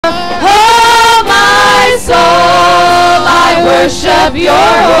worship your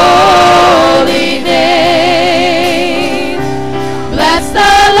holy name. Bless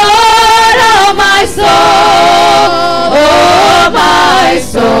the Lord, oh my soul, oh my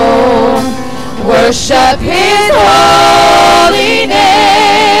soul. Worship his holy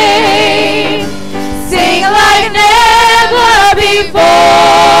name. Sing like never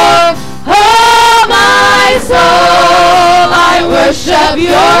before, oh my soul. I worship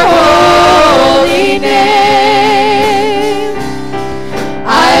your holy name.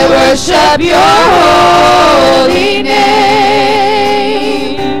 I worship your holy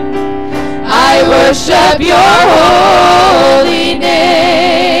name. I worship your holy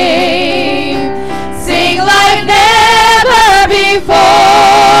name. Sing like never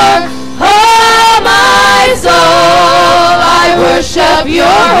before, oh my soul. I worship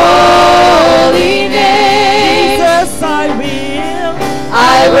your holy name. Jesus, I will.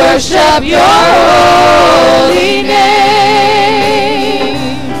 I worship your holy name.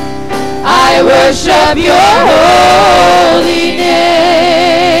 I worship your holy name.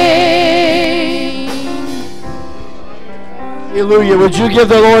 Hallelujah. Would you give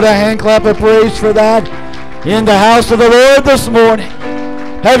the Lord a hand clap of praise for that in the house of the Lord this morning?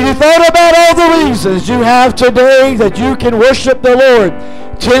 Have you thought about all the reasons you have today that you can worship the Lord?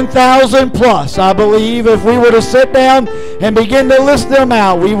 10,000 plus. I believe if we were to sit down and begin to list them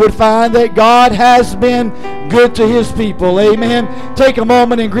out, we would find that God has been good to his people. Amen. Take a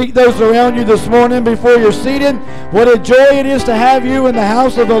moment and greet those around you this morning before you're seated. What a joy it is to have you in the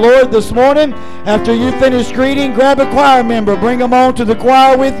house of the Lord this morning. After you finish greeting, grab a choir member. Bring them on to the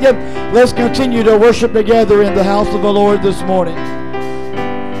choir with you. Let's continue to worship together in the house of the Lord this morning.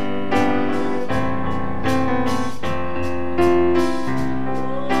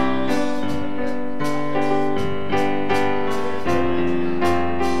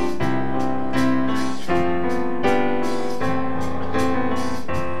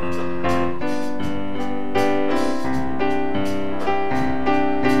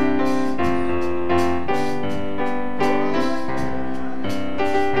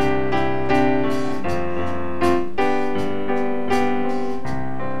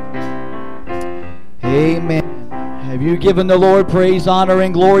 Amen. Have you given the Lord praise, honor,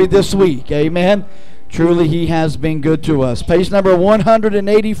 and glory this week? Amen. Truly, he has been good to us. Page number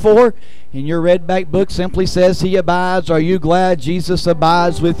 184 in your redback book simply says, He abides. Are you glad Jesus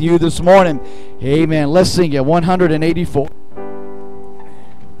abides with you this morning? Amen. Let's sing it. 184.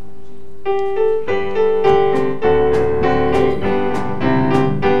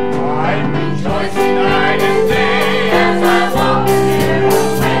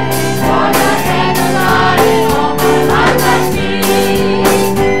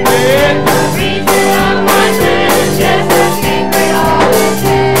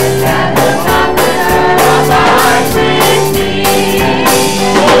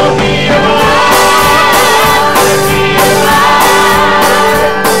 Oh, he abides.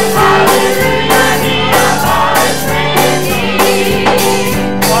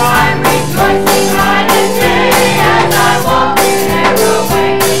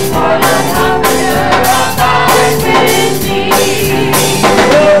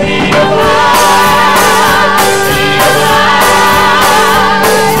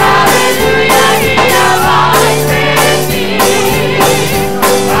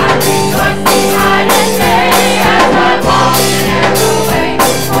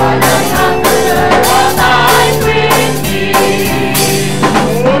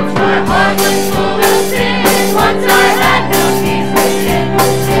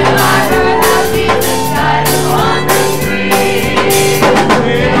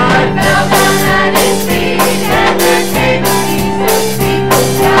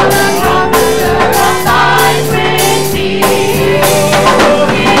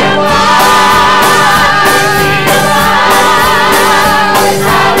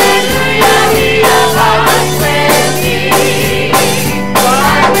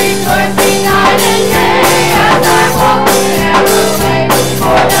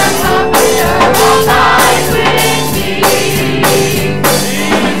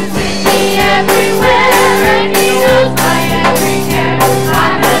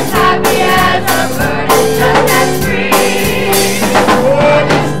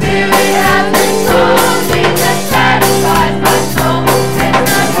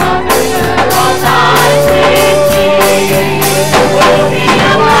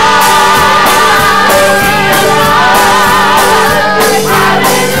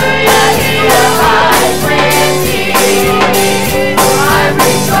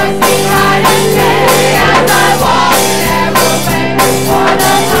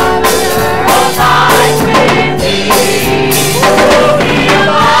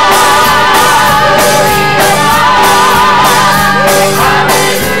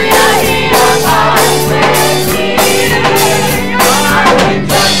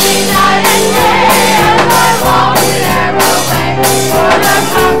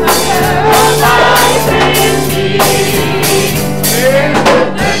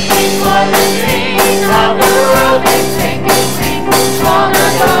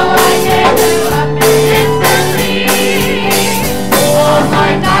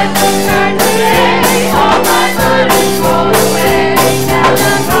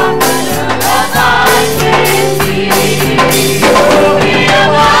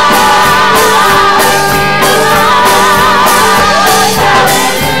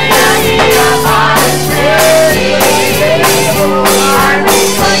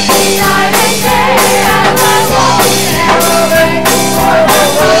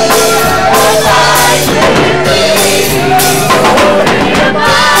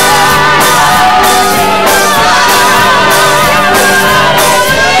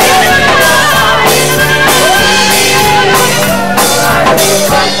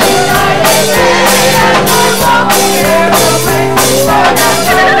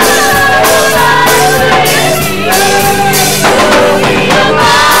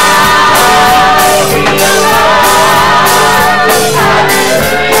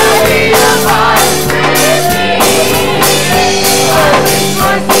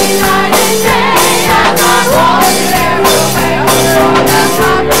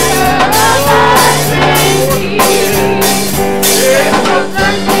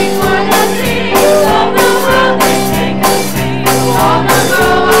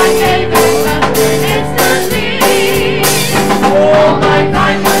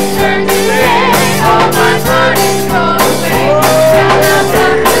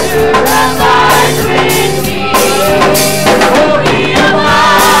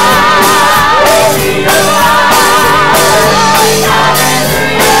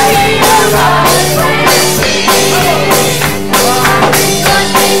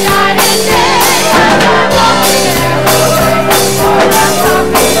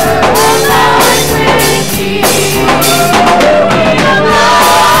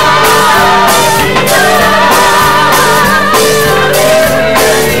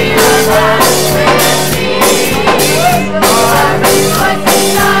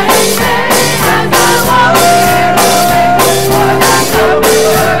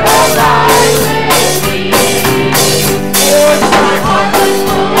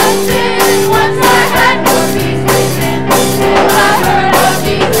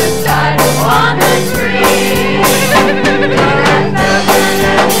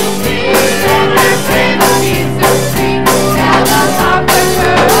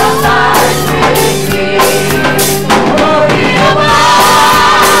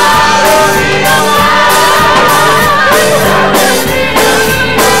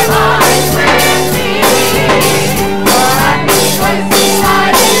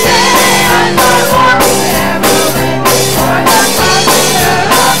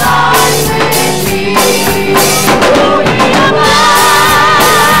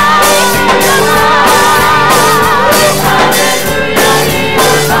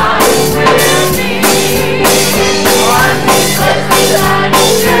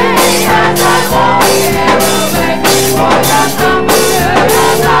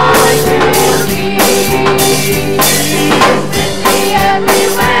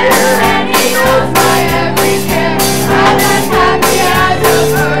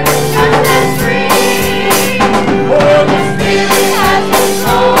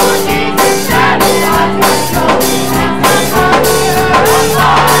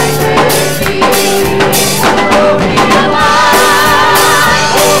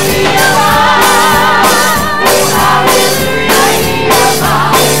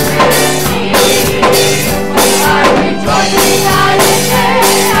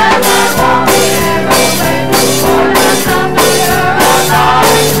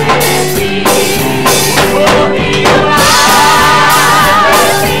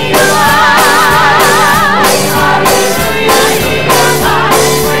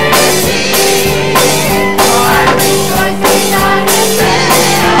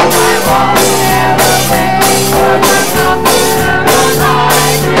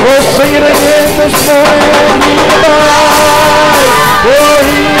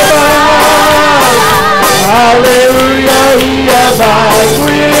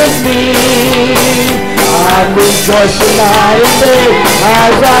 rejoicing night and day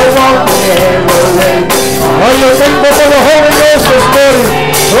as I walk the narrow way. Are you thankful for the Holy Ghost this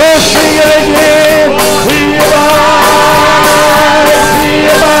morning? Oh, sing it again. He abides,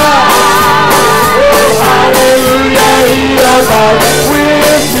 he abides. Oh, hallelujah, he abides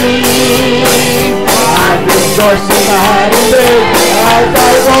with me. I'm rejoicing night and day as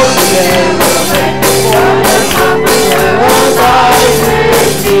I walk the narrow way.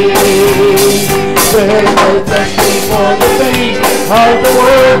 They may test me for the things of the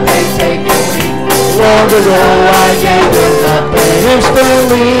world they take from me. Long ago I gave them up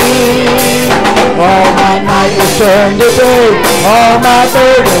instantly. All my night was turned to day, all my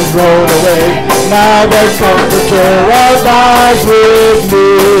burdens rolled away. Now the Comforter abides with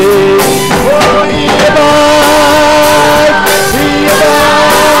me. Oh, he abides, he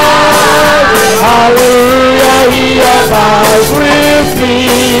abides. Hallelujah, he abides with me.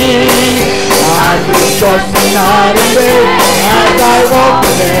 I'm rejoicing night and day as I walk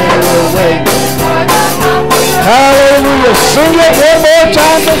the narrow way. Hallelujah. Sing it one more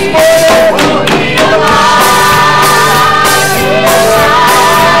time this morning.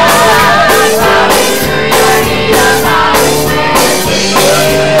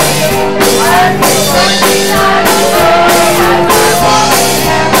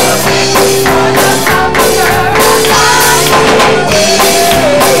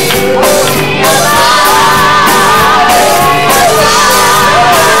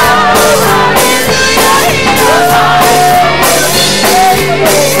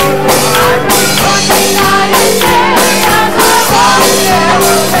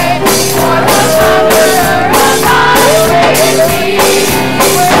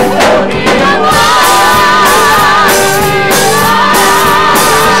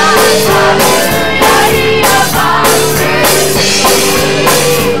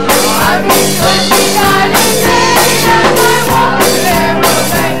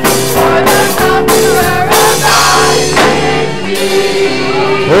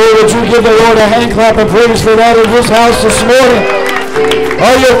 Give the Lord a hand clap of praise for that in this house this morning.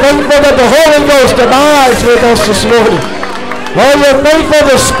 Are you thankful that the Holy Ghost abides with us this morning? Are you thankful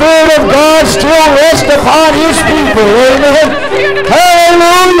the Spirit of God still rests upon His people? Amen.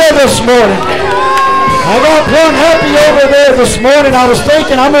 Hallelujah this morning. I got plumb happy over there this morning. I was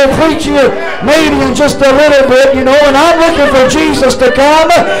thinking I'm going to preach here maybe in just a little bit, you know, and I'm looking for Jesus to come,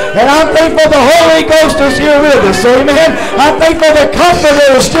 and I'm thankful the Holy Ghost is here with us. Amen. I'm thankful the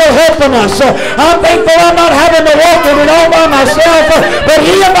Comforter is still helping us. I'm thankful I'm not having to walk it all by myself, but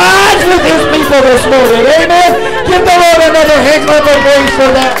He abides with His people this morning. Amen. Give the Lord another hand clap of praise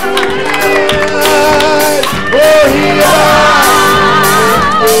for that. Oh, He abides.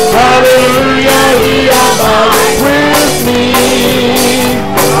 Hallelujah, He abides with me.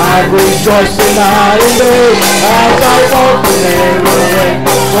 I'm rejoicing night and day as I walk the narrow way.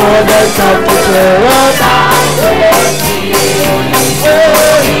 For the Comforter abides with me. Oh,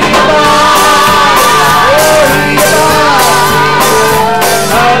 He abides. Oh, He abides.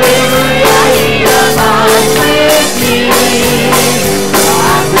 Hallelujah, He abides with me.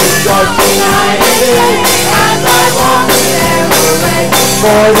 I'm rejoicing night and day as I walk the narrow way.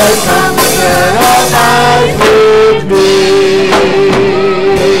 For the Comforter abides with me.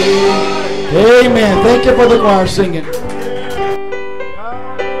 Amen. Thank you for the choir singing.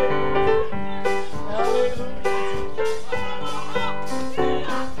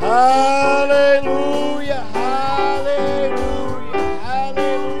 Hallelujah. Hallelujah.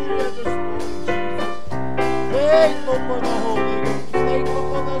 Hallelujah. Thankful for the Holy Ghost. Thankful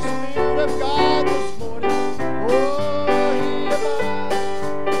for the Spirit of God this morning. Oh, He abides.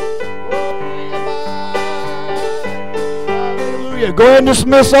 Go ahead and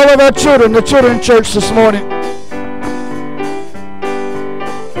dismiss all of our children, the children's church this morning.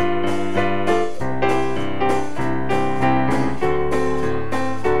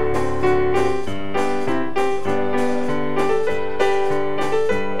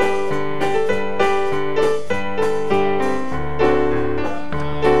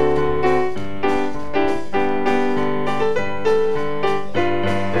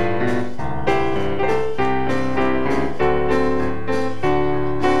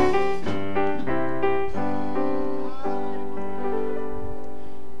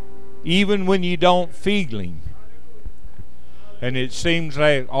 Even when you don't feel Him, and it seems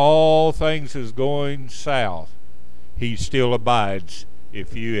like all things is going south, He still abides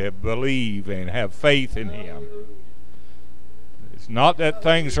if you have believe and have faith in Him. It's not that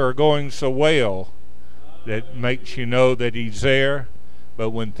things are going so well that makes you know that He's there, but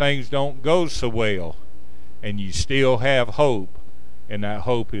when things don't go so well and you still have hope, and that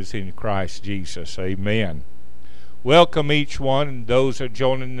hope is in Christ Jesus. Amen. welcome each one, and those that are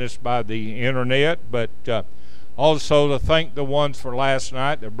joining us by the internet, but also to thank the ones for last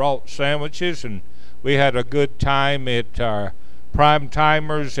night that brought sandwiches, and we had a good time at our Prime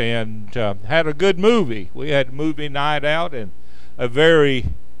Timers and had a good movie. We had movie night out, and a very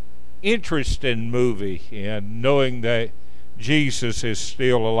interesting movie, and knowing that Jesus is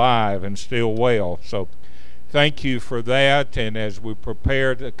still alive and still well. So thank you for that. And as we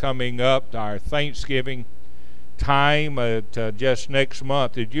prepare to coming up our Thanksgiving time just next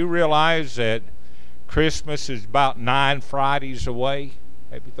month, did you realize that Christmas is about 9 Fridays away?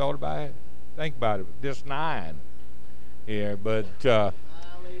 Have you thought about it? Think about it, just 9. Yeah, but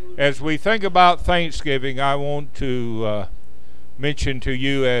as we think about Thanksgiving, I want to mention to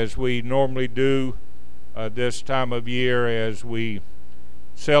you, as we normally do this time of year, as we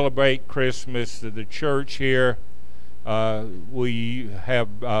celebrate Christmas to the church here, we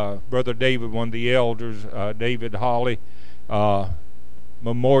have Brother David, one of the elders, David Holly,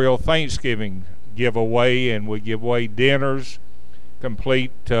 Memorial Thanksgiving giveaway, and we give away dinners,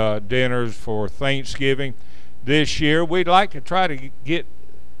 complete dinners for Thanksgiving. This year we'd like to try to get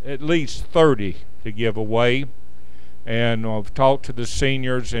at least 30 to give away, and I've talked to the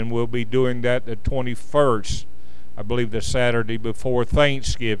seniors, and we'll be doing that the 21st, I believe the Saturday before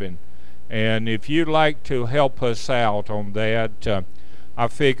Thanksgiving. And if you'd like to help us out on that, I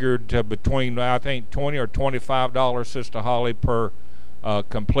figured between, I think, $20 or $25, Sister Holly, per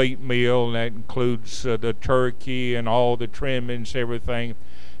complete meal, and that includes the turkey and all the trimmings, everything.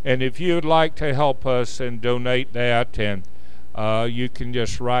 And if you'd like to help us and donate that, and you can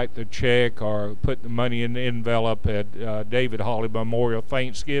just write the check or put the money in the envelope at David Holly Memorial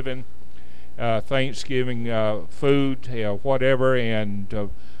Thanksgiving, food, whatever,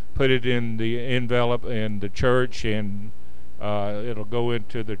 and put it in the envelope in the church, and it'll go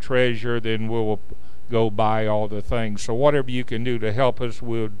into the treasure. Then we'll go buy all the things. So whatever you can do to help us,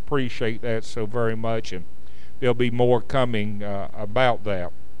 we'll appreciate that so very much, and there'll be more coming about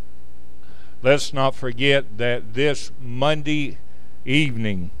that. Let's not forget that this Monday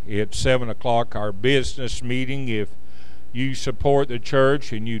evening at 7 o'clock, our business meeting. If you support the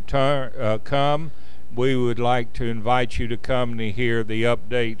church and you come, we would like to invite you to come to hear the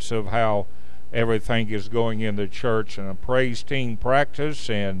updates of how everything is going in the church, and a praise team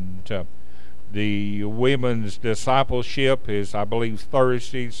practice, and the women's discipleship is, I believe,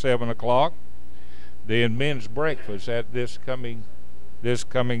 Thursday, 7 o'clock. Then men's breakfast at this coming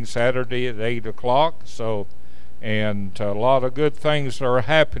Saturday at 8 o'clock. So, and a lot of good things are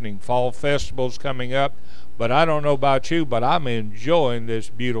happening. Fall festival's coming up, but I don't know about you, but I'm enjoying this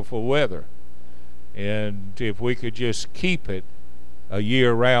beautiful weather. And if we could just keep it a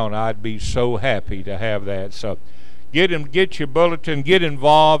year round, I'd be so happy to have that. So get your bulletin, get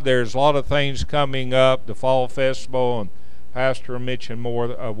involved. There's a lot of things coming up, the fall festival, and Pastor mentioned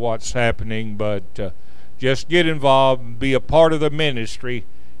more of what's happening, but just get involved and be a part of the ministry,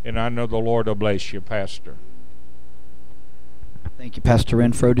 and I know the Lord will bless you, Pastor. Thank you, Pastor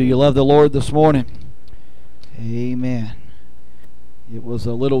Renfro. Do you love the Lord this morning? Amen. It was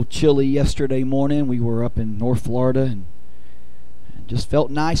a little chilly yesterday morning. We were up in North Florida, and just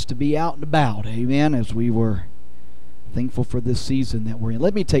felt nice to be out and about. Amen. As we were thankful for this season that we're in.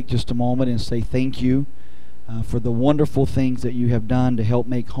 Let me take just a moment and say thank you for the wonderful things that you have done to help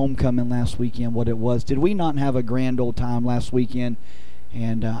make homecoming last weekend what it was. Did we not have a grand old time last weekend?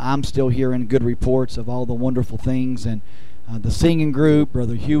 And I'm still hearing good reports of all the wonderful things. And the singing group,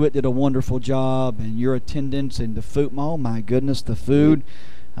 Brother Hewitt did a wonderful job, and your attendance and the food. Oh my goodness, the food.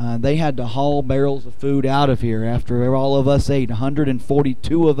 They had to haul barrels of food out of here after all of us ate.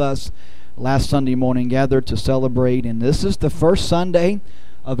 142 of us last Sunday morning gathered to celebrate, and this is the first Sunday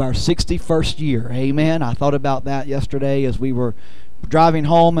of our 61st year. Amen. I thought about that yesterday as we were driving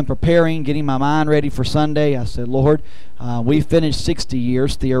home and preparing, getting my mind ready for Sunday. I said, Lord, we finished 60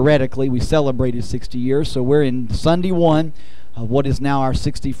 years. Theoretically, we celebrated 60 years, so we're in Sunday 1 of what is now our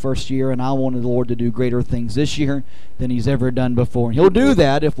 61st year, and I wanted the Lord to do greater things this year than He's ever done before. And He'll do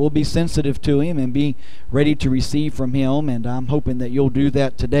that if we'll be sensitive to Him and be ready to receive from Him, and I'm hoping that you'll do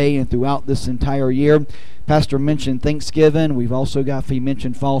that today and throughout this entire year. Pastor mentioned Thanksgiving. We've also got, he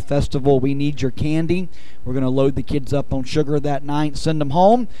mentioned Fall Festival. We need your candy. We're going to load the kids up on sugar that night, send them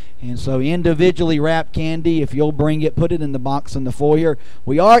home. And so individually wrapped candy, if you'll bring it, put it in the box in the foyer.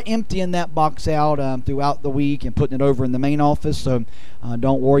 We are emptying that box out throughout the week and putting it over in the main office. So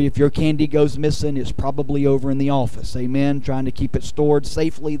don't worry if your candy goes missing. It's probably over in the office. Amen. Trying to keep it stored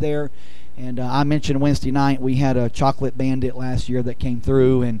safely there. And I mentioned Wednesday night we had a chocolate bandit last year that came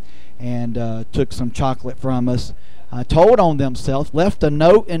through and took some chocolate from us. told on themselves, left a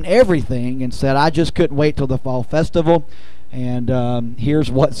note and everything, and said, I just couldn't wait till the fall festival. And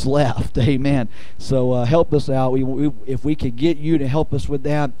here's what's left. Amen. So help us out. If we could get you to help us with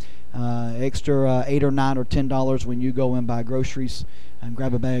that, extra $8 or $9 or $10 when you go and buy groceries and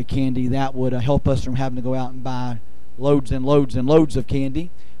grab a bag of candy, that would help us from having to go out and buy loads and loads and loads of candy.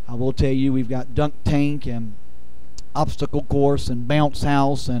 I will tell you, we've got dunk tank and obstacle course and bounce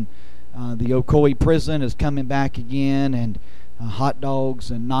house, and the Ocoee prison is coming back again, and hot dogs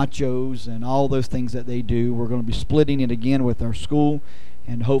and nachos and all those things that they do. We're going to be splitting it again with our school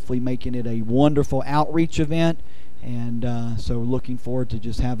and hopefully making it a wonderful outreach event. And so looking forward to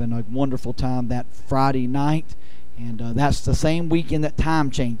just having a wonderful time that Friday night. And that's the same weekend that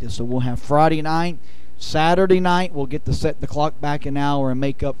time changes. So we'll have Friday night. Saturday night, we'll get to set the clock back an hour and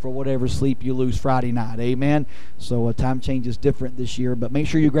make up for whatever sleep you lose Friday night. Amen. So time change is different this year. But make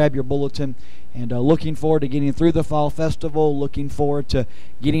sure you grab your bulletin. And looking forward to getting through the fall festival. Looking forward to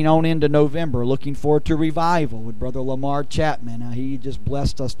getting on into November. Looking forward to revival with Brother Lamar Chapman. He just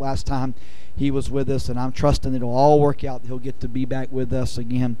blessed us last time he was with us, and I'm trusting it'll all work out. He'll get to be back with us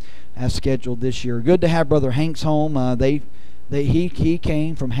again as scheduled this year. Good to have Brother Hanks home. He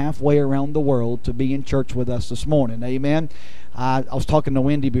came from halfway around the world to be in church with us this morning. Amen. I was talking to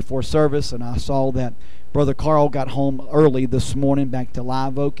Wendy before service, and I saw that Brother Carl got home early this morning back to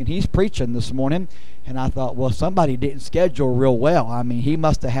Live Oak, and he's preaching this morning. And I thought, well, somebody didn't schedule real well. I mean, he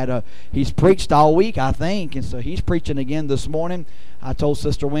must have had he's preached all week, I think, and so he's preaching again this morning. I told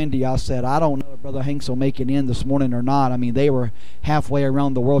Sister Wendy, I said, I don't know if Brother Hanks will make it in this morning or not. I mean, they were halfway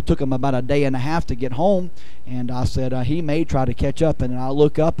around the world. It took them about a day and a half to get home. And I said, he may try to catch up. And I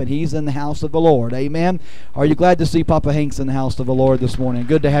look up, and he's in the house of the Lord. Amen. Are you glad to see Papa Hanks in the house of the Lord this morning?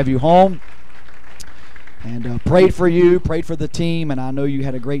 Good to have you home. And prayed for you, prayed for the team, and I know you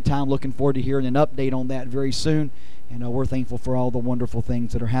had a great time. Looking forward to hearing an update on that very soon. And we're thankful for all the wonderful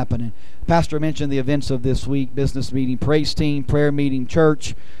things that are happening. Pastor mentioned the events of this week: business meeting, praise team, prayer meeting,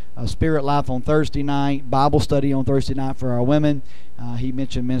 church, Spirit Life on Thursday night, Bible study on Thursday night for our women. He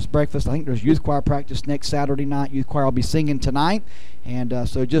mentioned men's breakfast. I think there's youth choir practice next Saturday night. Youth choir will be singing tonight. And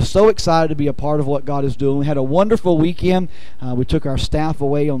so just so excited to be a part of what God is doing. We had a wonderful weekend. We took our staff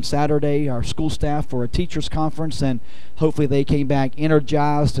away on Saturday, our school staff, for a teachers conference, and hopefully they came back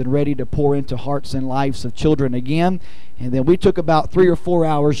energized and ready to pour into hearts and lives of children again. And then we took about 3 or 4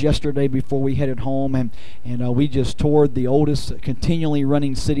 hours yesterday before we headed home, and we just toured the oldest continually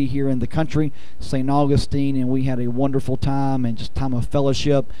running city here in the country, St. Augustine, and we had a wonderful time and just time of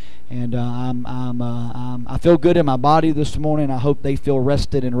fellowship. And I feel good in my body this morning. I hope they feel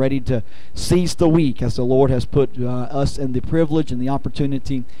rested and ready to seize the week as the Lord has put us in the privilege and the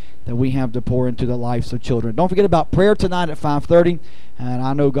opportunity that we have to pour into the lives of children. Don't forget about prayer tonight at 5:30, and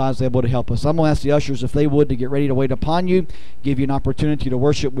I know God's able to help us. I'm going to ask the ushers if they would to get ready to wait upon you, give you an opportunity to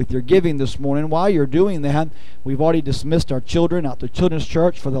worship with your giving this morning. While you're doing that, we've already dismissed our children out to Children's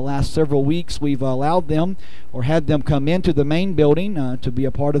Church for the last several weeks. We've allowed them or had them come into the main building to be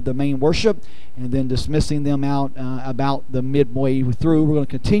a part of the main worship, and then dismissing them out about the midway through. We're going to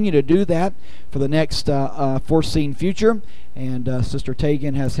continue to do that for the next foreseen future. And Sister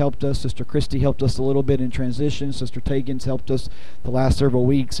Tegan has helped us. Sister Christy helped us a little bit in transition. Sister Tegan's helped us the last several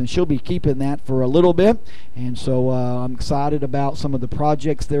weeks, and she'll be keeping that for a little bit. And so I'm excited about some of the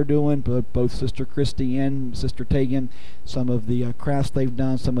projects they're doing, both Sister Christy and Sister Tegan, some of the crafts they've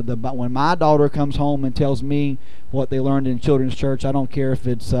done, when my daughter comes home and tells me what they learned in Children's Church, I don't care if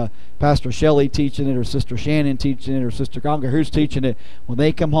it's Pastor Shelley teaching it or Sister Shannon teaching it or Sister Conger who's teaching it. When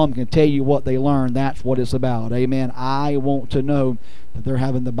they come home and can tell you what they learned, that's what it's about. Amen. I want to know that they're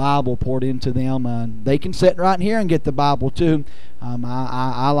having the Bible poured into them. They can sit right here and get the Bible too.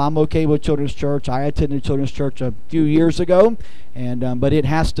 I'm okay with Children's Church. I attended Children's Church a few years ago, but it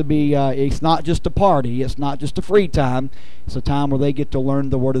has to be, it's not just a party. It's not just a free time. It's a time where they get to learn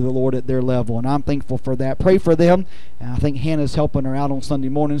the Word of the Lord at their level, and I'm thankful for that. Pray for them. And I think Hannah's helping her out on Sunday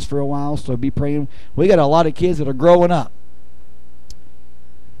mornings for a while, so be praying. We got a lot of kids that are growing up,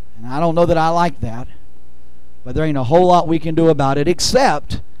 and I don't know that I like that, but there ain't a whole lot we can do about it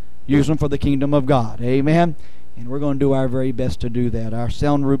except use them for the kingdom of God. Amen. And we're going to do our very best to do that. Our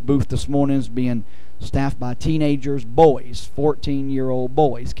sound booth this morning is being staffed by teenagers, boys, 14-year-old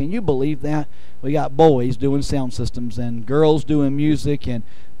boys. Can you believe that? We got boys doing sound systems and girls doing music and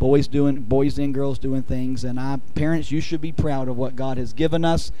boys and girls doing things. And parents, you should be proud of what God has given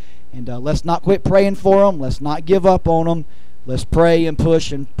us. And let's not quit praying for them. Let's not give up on them. Let's pray and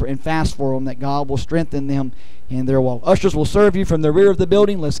push and fast for them, that God will strengthen them in their walk. Ushers will serve you from the rear of the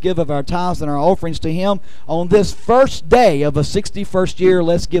building. Let's give of our tithes and our offerings to Him. On this first day of a 61st year,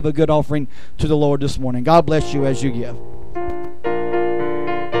 let's give a good offering to the Lord this morning. God bless you as you give.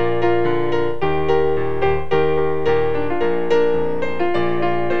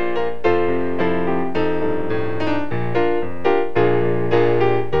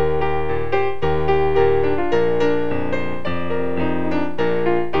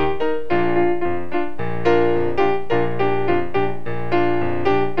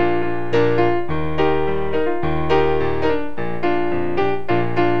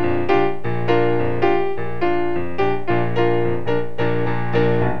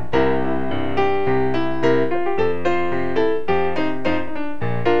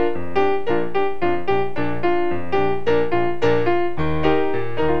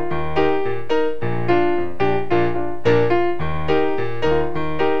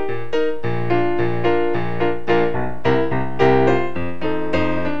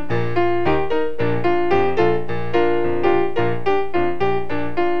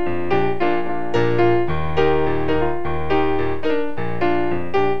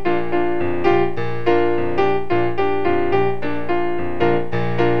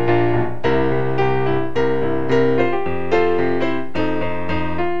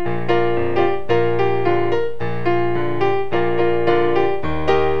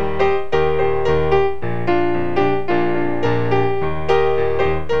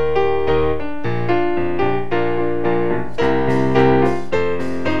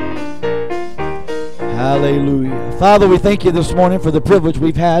 Hallelujah. Father, we thank you this morning for the privilege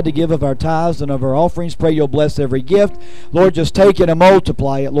we've had to give of our tithes and of our offerings. Pray you'll bless every gift. Lord, just take it and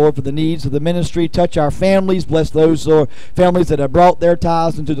multiply it, Lord, for the needs of the ministry. Touch our families. Bless those families that have brought their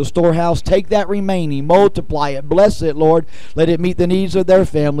tithes into the storehouse. Take that remaining, multiply it, bless it, Lord. Let it meet the needs of their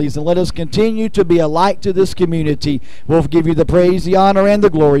families, and let us continue to be a light to this community. We'll give you the praise, the honor, and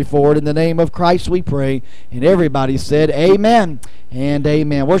the glory for it. In the name of Christ we pray. And everybody said amen and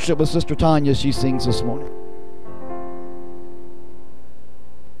amen. Worship with Sister Tanya as she sings this morning.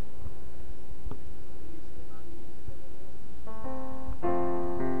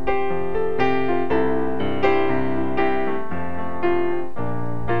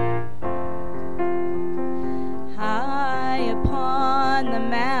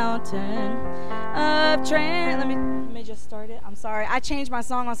 Let me just start it. I'm sorry. I changed my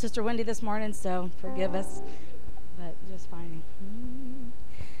song on Sister Wendy this morning, so forgive us. But just finding.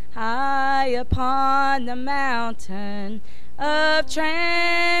 High upon the mountain of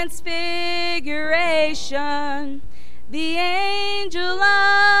transfiguration, the angel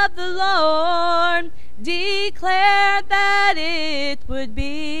of the Lord declared that it would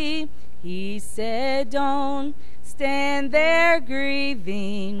be. He said, "Don't stand there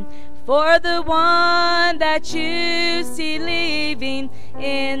grieving, for the one that you see leaving.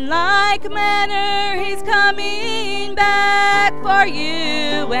 In like manner he's coming back for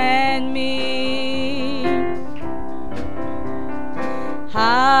you and me."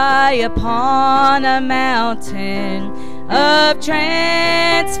 High upon a mountain of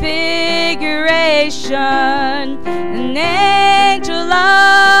transfiguration, an angel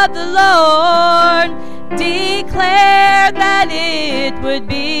of the Lord declared that it would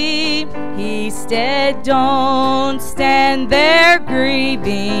be. He said, "Don't stand there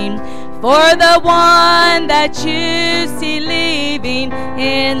grieving, for the one that you see leaving.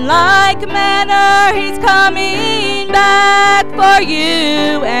 In like manner he's coming back for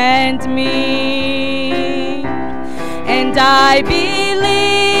you and me." And I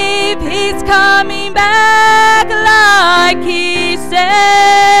believe he's coming back like he said.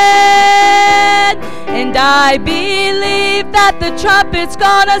 And I believe that the trumpet's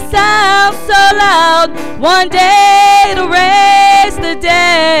gonna sound so loud, one day it'll raise the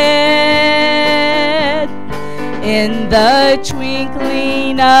dead. In the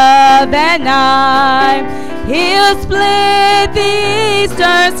twinkling of an eye, he'll split the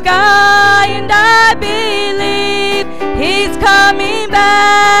eastern sky. And I believe he's coming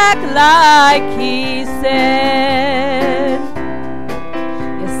back like he said.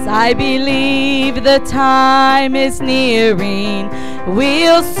 I believe the time is nearing,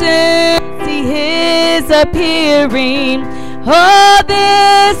 we'll soon see his appearing. Oh,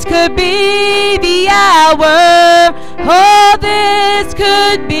 this could be the hour, oh, this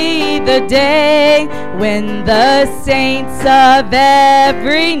could be the day when the saints of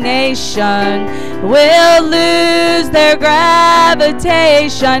every nation will lose their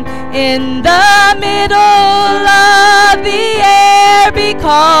gravitation. In the middle of the air be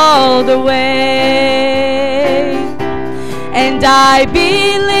called away. I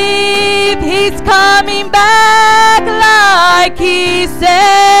believe he's coming back like he said.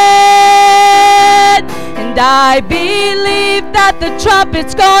 And I believe that the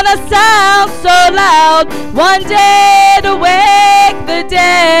trumpet's gonna sound so loud one day to wake the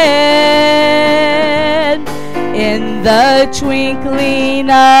dead. In the twinkling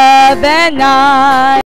of an eye.